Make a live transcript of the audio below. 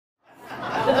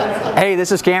Hey,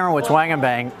 this is Cameron with Twang and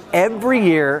Bang. Every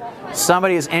year,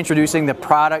 somebody is introducing the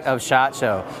product of SHOT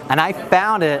Show, and I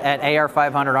found it at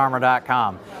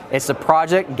AR500Armour.com. It's the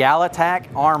Project Galatac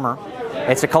Armor.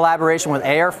 It's a collaboration with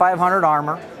AR500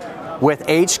 Armor, with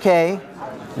HK,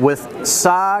 with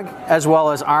SOG, as well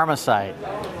as Armacite.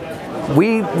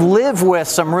 We live with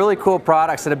some really cool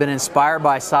products that have been inspired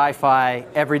by sci-fi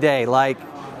every day, like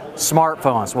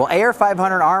smartphones. Well,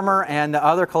 AR500 Armor and the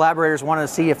other collaborators wanted to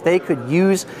see if they could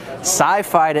use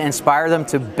sci-fi to inspire them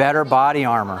to better body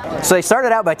armor. So they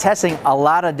started out by testing a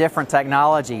lot of different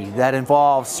technology that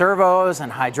involved servos and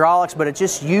hydraulics, but it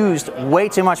just used way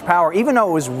too much power, even though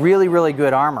it was really, really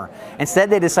good armor. Instead,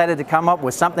 they decided to come up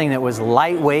with something that was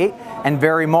lightweight and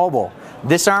very mobile.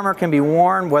 This armor can be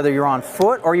worn whether you're on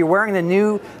foot or you're wearing the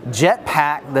new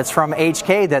jetpack that's from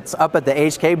HK that's up at the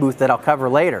HK booth that I'll cover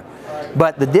later.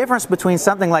 But the difference between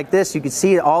something like this, you can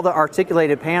see all the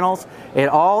articulated panels,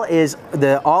 all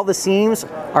the seams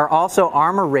are also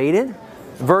armor rated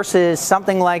versus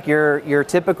something like your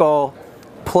typical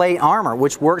plate armor,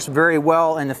 which works very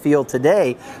well in the field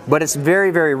today, but it's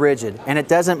very, very rigid, and it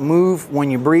doesn't move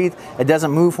when you breathe, it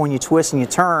doesn't move when you twist and you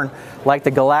turn like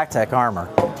the Galatac armor.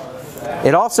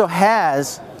 It also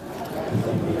has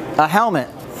a helmet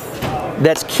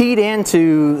that's keyed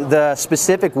into the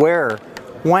specific wearer.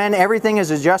 When everything is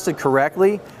adjusted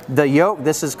correctly, the yoke,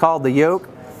 this is called the yoke,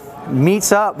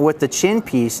 meets up with the chin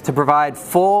piece to provide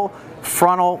full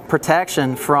frontal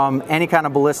protection from any kind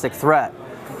of ballistic threat.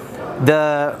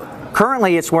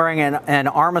 Currently it's wearing an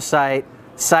Armacite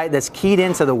sight that's keyed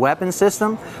into the weapon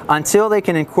system until they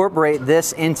can incorporate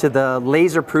this into the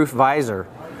laser-proof visor.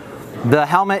 The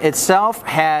helmet itself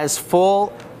has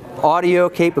full audio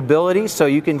capability, so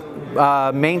you can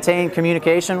maintain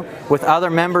communication with other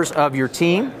members of your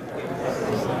team.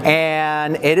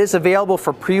 And it is available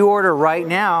for pre-order right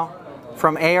now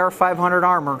from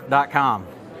AR500Armour.com.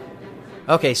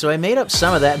 Okay, so I made up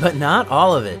some of that, but not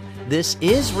all of it. This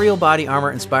is real body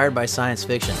armor inspired by science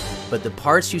fiction, but the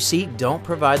parts you see don't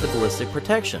provide the ballistic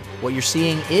protection. What you're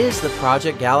seeing is the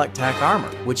Project Galatac Armor,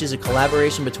 which is a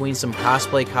collaboration between some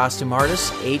cosplay costume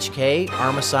artists, HK,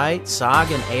 Armacite,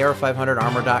 SOG, and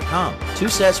AR500Armour.com. Two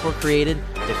sets were created,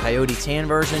 the Coyote Tan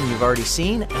version you've already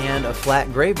seen, and a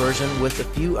flat gray version with a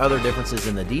few other differences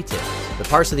in the details. The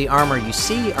parts of the armor you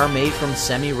see are made from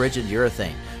semi-rigid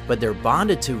urethane, but they're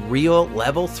bonded to real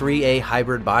Level 3A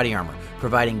hybrid body armor,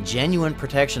 providing genuine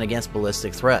protection against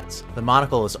ballistic threats. The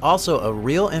monocle is also a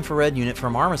real infrared unit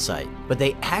from Armacite, but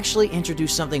they actually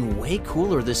introduced something way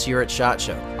cooler this year at SHOT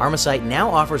Show. Armacite now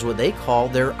offers what they call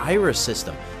their Iris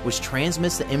system, which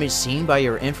transmits the image seen by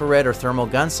your infrared or thermal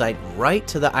gun sight right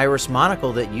to the Iris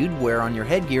monocle that you'd wear on your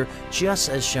headgear, just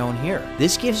as shown here.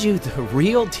 This gives you the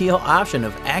real deal option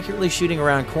of accurately shooting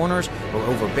around corners or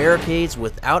over barricades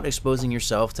without exposing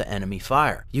yourself to enemy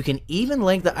fire. You can even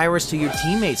link the Iris to your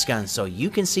teammates' guns so you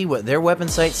can see what their weapon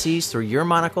sight sees through your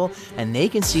monocle and they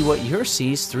can see what yours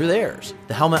sees through theirs.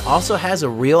 The helmet also has a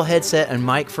real headset and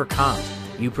mic for comms.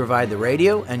 You provide the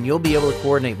radio and you'll be able to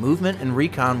coordinate movement and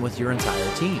recon with your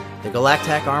entire team. The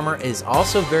Galatac armor is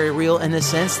also very real in the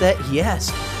sense that,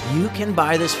 yes, you can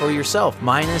buy this for yourself,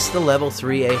 minus the Level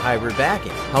 3A hybrid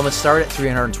backing. Helmets start at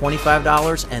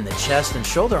 $325 and the chest and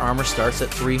shoulder armor starts at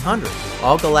 $300.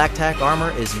 All Galatac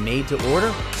armor is made to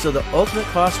order, so the ultimate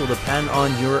cost will depend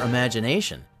on your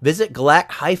imagination. Visit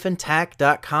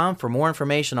galac-tac.com for more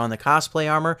information on the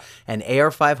cosplay armor and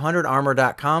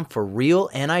AR500Armour.com for real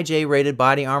NIJ-rated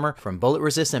body armor, from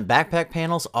bullet-resistant backpack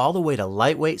panels all the way to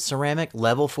lightweight ceramic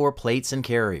Level 4 plates and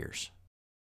carriers.